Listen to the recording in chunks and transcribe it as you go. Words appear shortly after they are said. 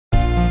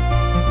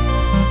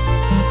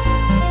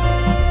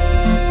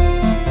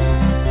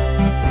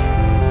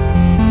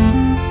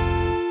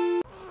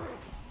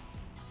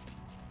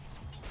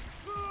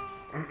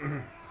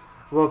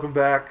Welcome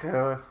back.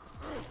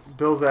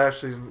 Bill's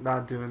actually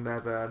not doing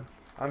that bad.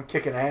 I'm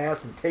kicking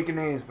ass and taking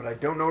names, but I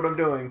don't know what I'm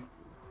doing.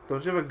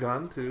 Don't you have a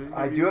gun, too?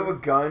 I do have a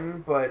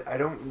gun, but I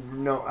don't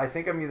know. I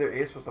think I'm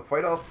either supposed to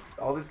fight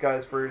all these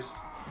guys first,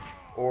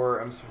 or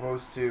I'm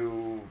supposed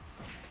to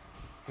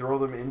throw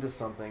them into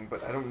something,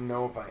 but I don't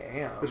know if I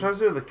am. They're trying to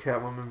do the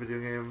Catwoman video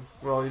game,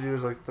 where all you do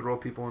is like throw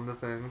people into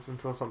things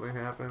until something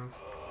happens.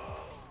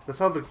 That's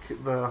how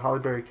the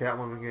Holly Berry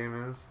Catwoman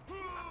game is.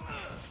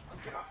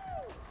 Get off.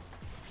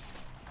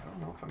 I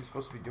don't know if I'm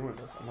supposed to be doing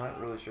this. I'm not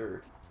really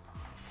sure.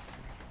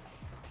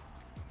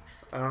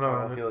 I don't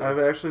know. I've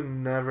actually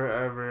never,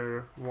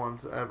 ever,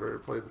 once, ever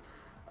played.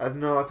 I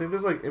think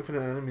there's like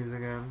infinite enemies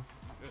again.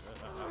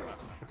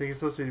 I think you're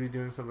supposed to be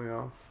doing something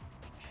else.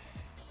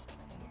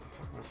 What the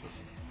fuck am I supposed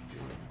to be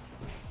doing?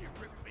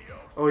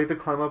 Oh, you have to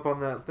climb up on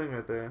that thing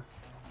right there.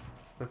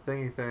 The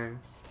thingy thing.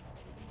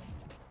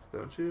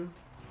 Don't you?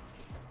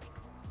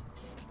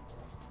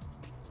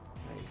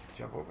 Can I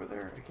jump over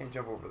there? I can't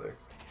jump over there.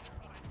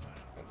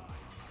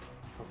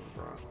 Something's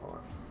wrong. Hold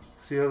on.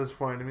 See how there's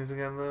 4 enemies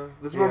again, though?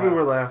 This is where we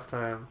were last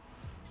time.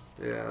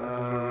 Yeah, this is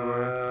where we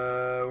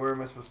were. Where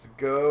am I supposed to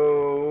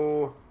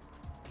go?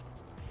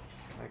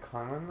 Can I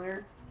climb on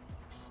there?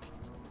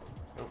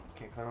 Nope,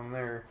 can't climb on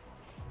there.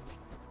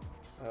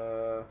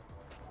 There's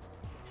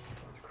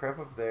crap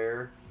up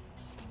there.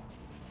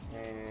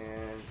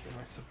 And am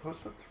I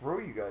supposed to throw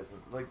you guys in?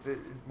 Like,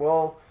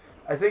 well,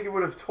 I think it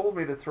would have told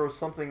me to throw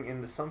something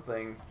into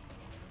something.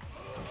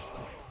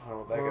 I don't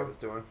know what that guy was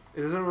doing.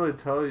 It doesn't really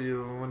tell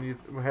you when you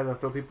had to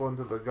throw people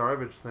into the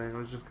garbage thing. It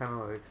was just kind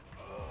of like,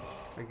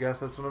 I guess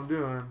that's what I'm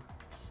doing.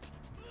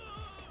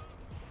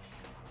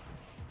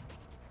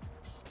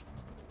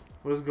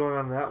 What is going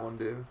on that one,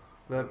 dude?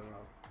 That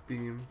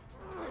beam.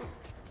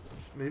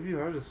 Maybe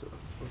you are just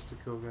supposed to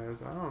kill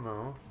guys. I don't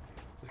know.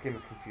 This game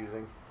is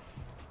confusing.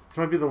 This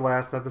might be the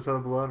last episode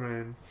of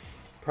BloodRayne.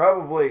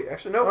 Probably.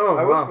 Actually, no. Oh,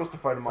 I was wow. supposed to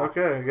fight him all.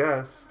 Okay, I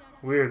guess.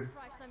 Weird.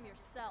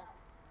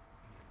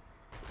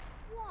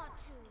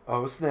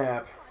 Oh,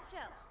 snap.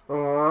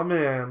 Oh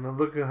man,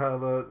 look at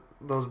how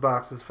those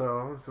boxes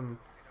fell. Some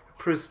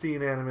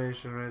pristine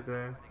animation right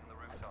there.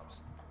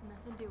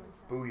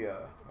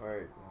 Booyah.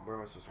 Alright, where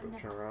am I supposed to go?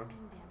 Turn around?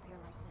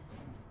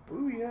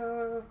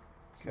 Booyah.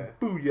 Okay.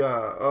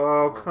 Booyah.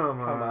 Oh, come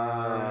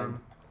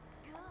on.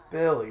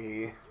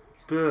 Billy.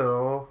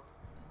 Bill.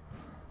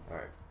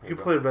 Alright. You could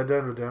play Red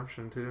Dead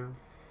Redemption too.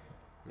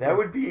 That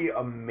would be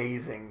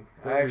amazing.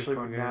 That'd I actually be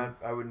a would fun not.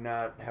 game. I would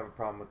not have a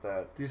problem with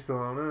that. Do you still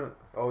own it?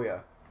 Oh yeah.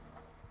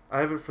 I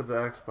have it for the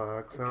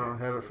Xbox. I don't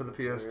Okay, have so it for the it's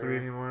PS3 there.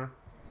 anymore.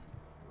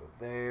 Go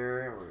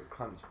there, and we're gonna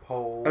climb this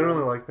pole. I don't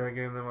really like that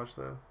game that much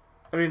though.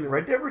 I mean,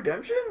 Red Dead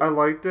Redemption? I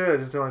liked it. I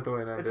just don't like the way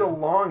it ended. It's a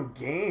long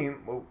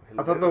game. Oh,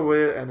 I thought the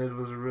way it ended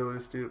was really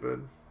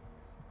stupid.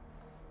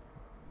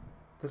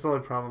 That's the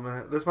only problem I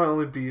had. That's my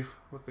only beef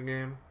with the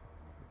game.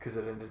 Because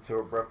it ended so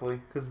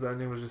abruptly. Because the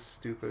ending was just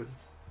stupid.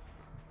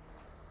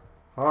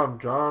 I'm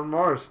John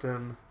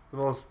Marston, the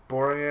most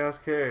boring ass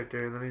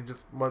character, and then he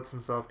just lets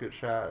himself get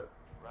shot.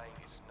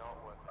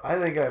 I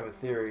think I have a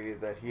theory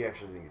that he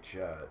actually didn't get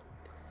shot.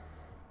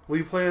 Well,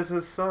 you play as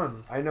his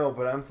son. I know,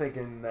 but I'm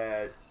thinking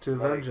that To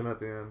avenge him at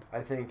the end. I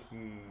think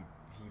he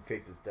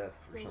faked his death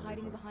for some hiding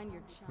reason. behind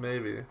your child.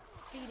 Maybe.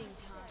 Feeding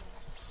time.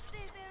 Stay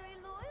very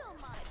loyal,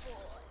 my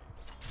boy.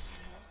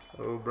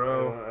 Oh, I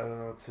bro. don't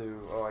know what to.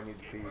 Oh, I need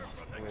to feed.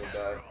 I'm gonna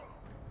die.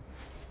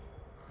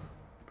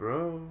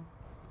 Bro.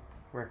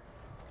 Where?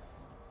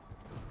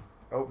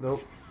 Oh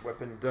Nope.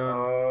 Weapon Done.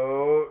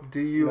 Oh.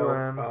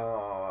 D-U-N.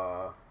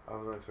 No. I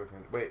wasn't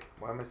expecting. Wait.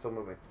 Why am I still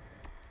moving?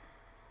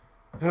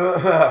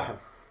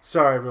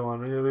 Sorry,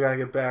 everyone. We gotta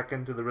get back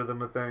into the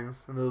rhythm of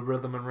things. And the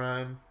rhythm and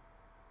rhyme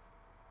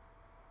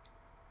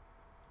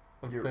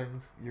of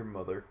things. Your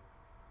mother.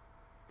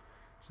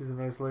 She's a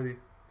nice lady.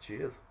 She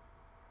is.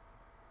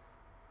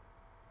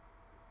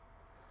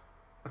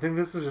 I think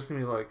this is just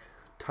gonna be like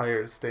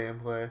tired stay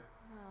and play.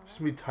 Just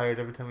gonna be tired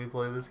every time we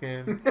play this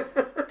game.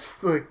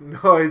 Just like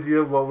no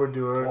idea what we're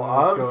doing. Well,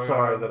 what's I'm going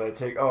sorry on. that I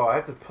take. Oh, I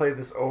have to play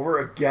this over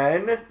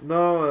again.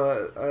 No.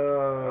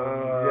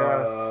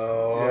 Yes.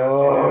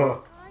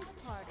 Oh. Ice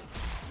party.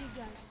 You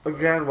guys.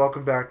 Again,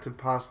 welcome back to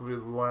possibly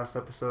the last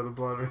episode of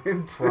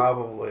BloodRayne.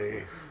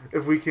 Probably.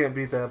 If we can't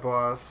beat that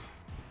boss.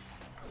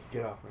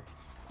 Get off me.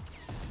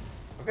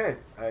 Okay,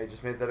 I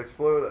just made that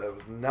explode. That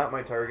was not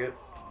my target.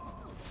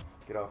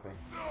 Get off me.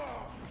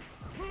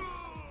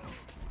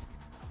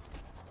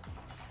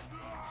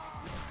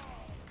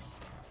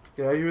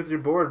 Get out of here with your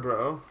board,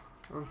 bro.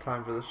 I don't have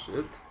time for this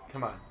shit.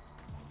 Come on.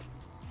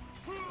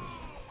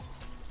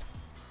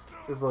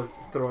 Is like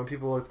throwing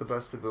people like the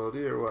best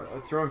ability or what?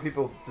 Throwing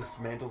people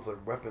dismantles their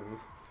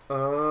weapons.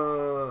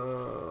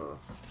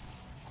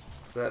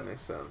 That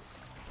makes sense.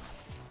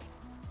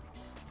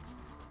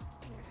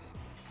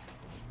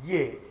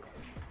 Yeah.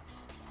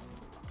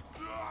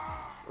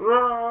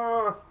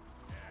 Ah!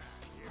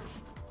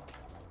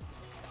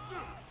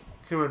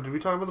 Come on, did we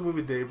talk about the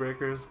movie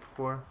Daybreakers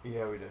before?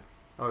 Yeah, we did.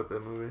 I like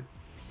that movie.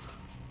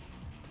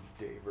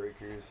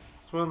 Daybreakers.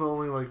 It's It's one of the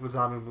only like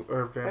zombie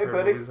or Hey, vampire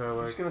buddy. movies I You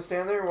like. just gonna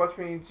stand there and watch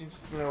me, just,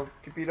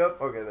 get beat up?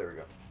 Okay, there we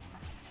go.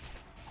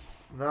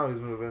 Now he's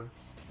moving.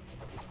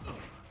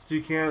 So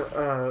you can't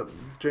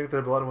drink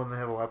their blood when they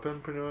have a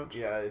weapon, pretty much.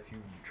 Yeah, if you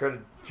try to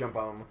jump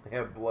on them, they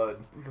have blood.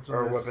 That's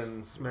or when they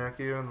weapons. smack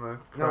you in the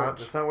No, crotch.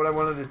 that's not what I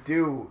wanted to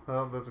do.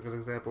 Well, that's a good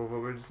example of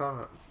what we were just talking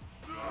about.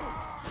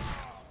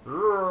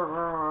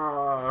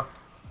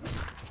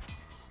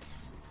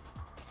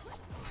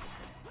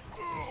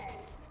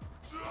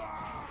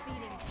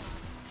 Feeding time.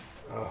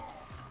 Ugh.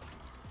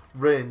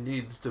 Rain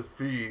needs to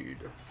feed.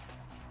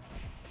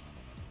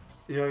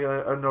 You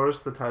know, I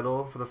noticed the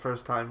title for the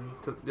first time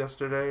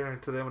yesterday or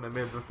today when I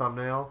made the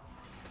thumbnail.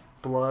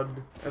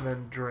 Blood and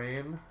then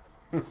drain.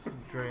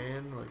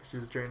 Drain, like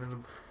she's draining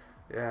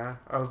the... Yeah,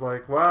 I was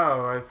like,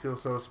 wow, I feel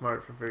so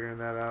smart for figuring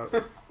that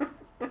out.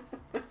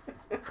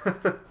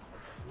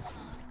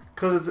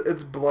 Because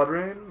it's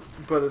BloodRayne,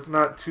 but it's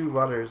not 2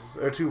 letters,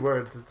 or 2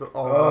 words. It's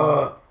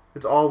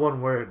all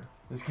one word.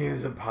 This game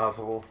is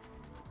impossible.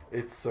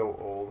 It's so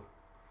old.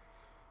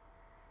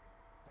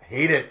 I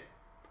hate it.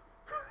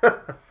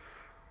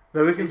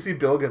 Now we can see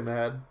Bill get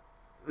mad.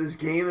 This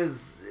game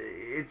it's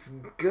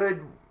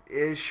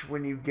good-ish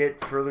when you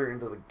get further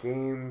into the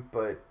game,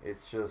 but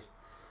it's just,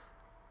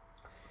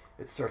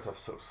 it starts off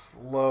so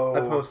slow.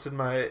 I posted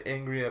my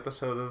angry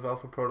episode of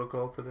Alpha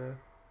Protocol today.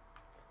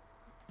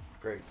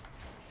 Great.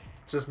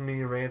 Just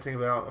me ranting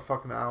about a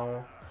fucking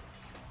owl.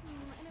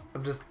 I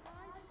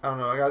don't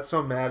know, I got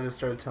so mad I just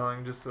started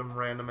telling just some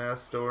random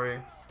ass story.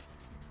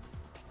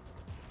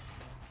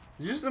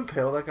 Did you just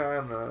impale that guy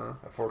on the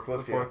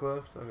forklift? the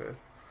forklift? Okay.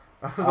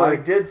 I was I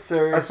like, did,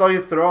 sir. I saw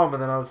you throw him,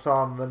 and then I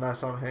saw him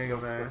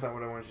hanging there. That's not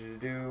what I wanted you to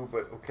do,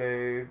 but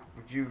okay.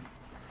 Would you...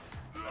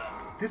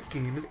 This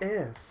game is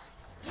ass.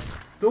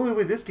 The only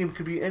way this game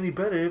could be any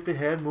better if it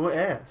had more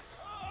ass.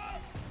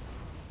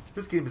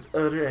 This game is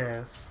utter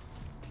ass.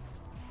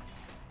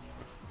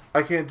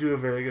 I can't do a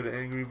very good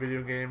angry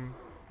video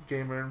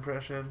gamer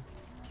impression.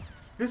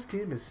 This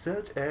game is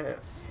such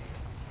ass.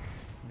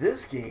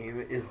 This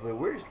game is the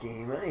worst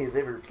game I have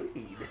ever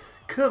played.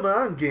 Come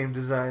on, game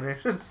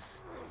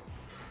designers.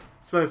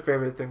 It's my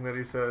favorite thing that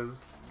he says.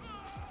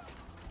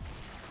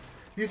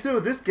 You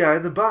throw this guy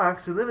in the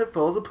box and then it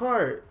falls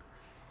apart.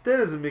 That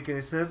doesn't make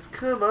any sense.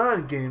 Come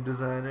on, game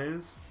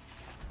designers.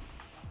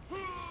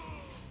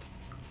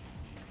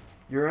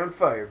 You're on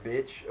fire,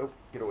 bitch. Oh,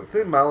 get away I from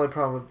think me. my only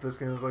problem with this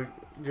game is like,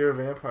 you're a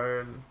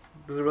vampire and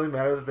does it really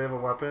matter that they have a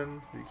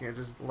weapon? You can't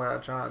just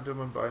latch on to them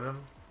and bite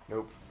them?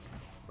 Nope.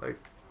 Like,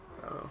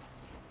 I don't know.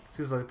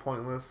 Seems like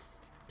pointless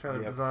kind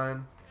of Yep.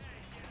 design.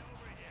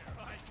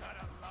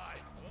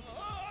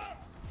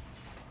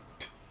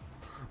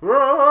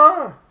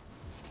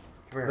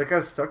 Come here. That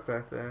guy's stuck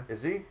back there.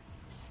 Is he?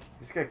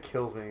 This guy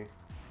kills me.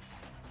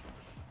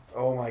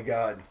 Oh my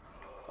god.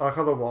 I like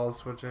how the walls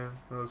switch in.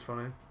 That was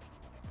funny.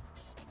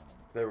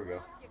 There we go.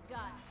 What's your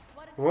gun?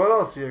 What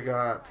else you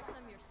got? Some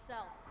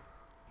yourself.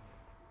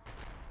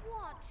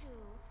 Want to,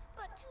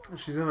 but too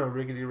She's gonna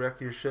riggedy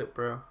wreck your shit,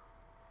 bro.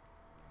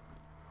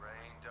 Rain,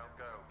 don't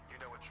go. You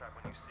know what trap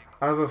when you see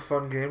I have a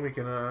fun game we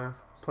can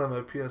play on my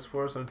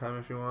PS4 sometime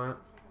if you want.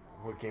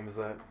 What game is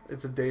that?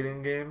 It's a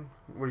dating game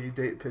where you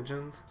date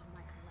pigeons. To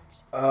my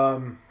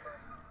collection.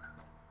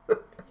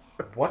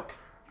 What?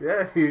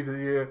 Yeah,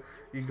 you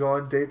go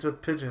on dates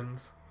with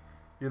pigeons.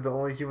 You're the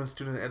only human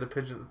student at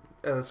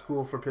a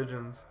school for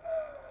pigeons.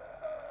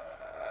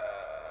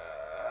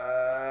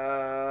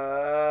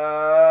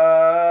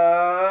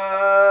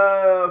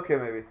 Okay,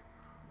 maybe.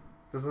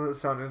 Doesn't it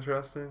sound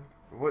interesting?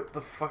 What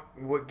the fuck?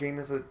 What game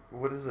is it?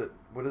 What is it?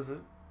 What is it?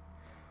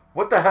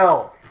 What the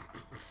hell?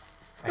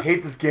 I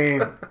hate this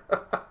game.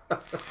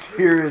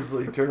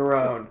 Seriously, turn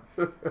around.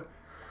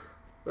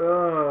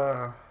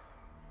 I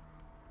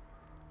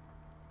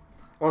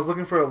was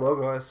looking for a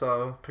logo. I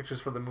saw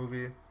pictures for the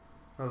movie.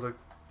 I was like,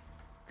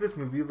 this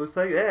movie looks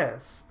like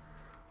ass.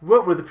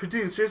 What were the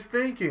producers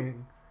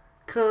thinking?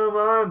 Come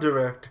on,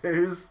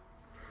 directors.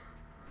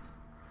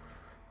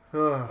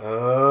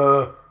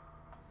 Ugh.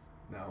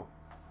 No.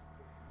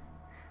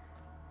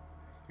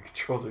 The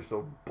controls are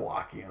so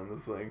blocky on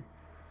this thing.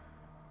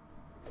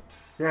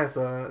 Yeah, it's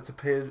a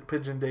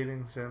pigeon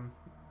dating sim.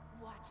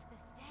 Watch this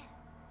stand.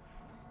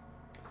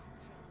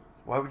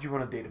 Why would you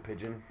want to date a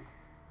pigeon?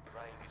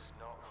 Rain is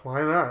not.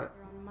 Why not?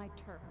 You're on my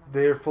turf.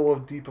 They are full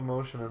of deep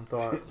emotion and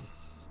thought.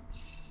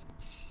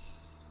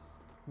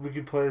 We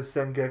could play as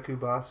Sengeku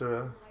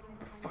Basara.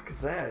 The fuck is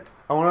that?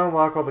 I want to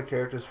unlock all the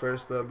characters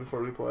first, though,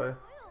 before we play. will,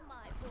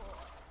 my boy.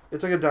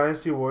 It's like a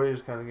Dynasty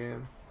Warriors kind of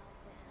game.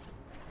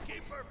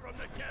 Keep her from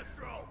the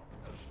Castro.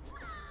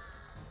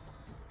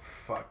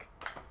 Fuck.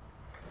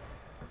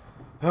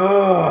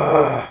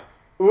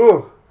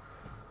 Ooh!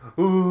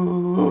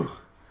 Ooh!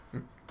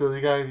 Bill,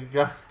 you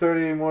got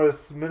 30 more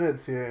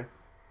minutes here.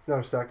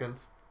 No,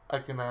 seconds. I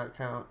cannot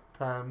count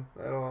time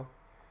at all.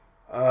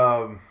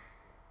 I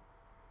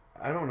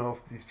don't know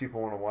if these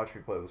people want to watch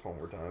me play this one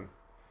more time.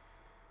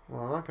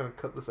 Well, I'm not going to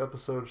cut this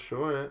episode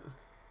short.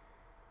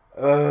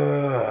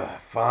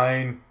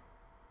 Fine.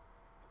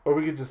 Or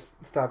we could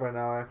just stop right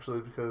now, actually,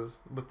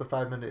 because with the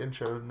 5-minute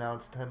intro, now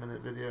it's a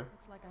 10-minute video.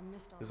 Looks like I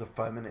missed all. There's a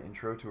 5-minute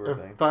intro to Or her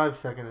thing.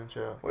 5-second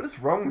intro. What is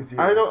wrong with you?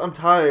 I don't. I'm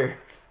tired.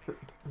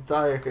 I'm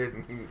tired.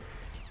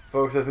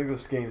 Folks, I think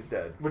this game's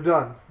dead. We're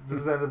done. This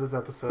is the end of this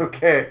episode.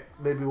 Okay.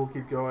 Maybe we'll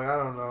keep going. I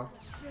don't know.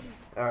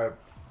 Alright.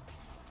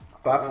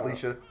 Bye,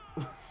 Felicia.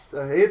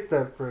 I hate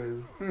that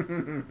phrase.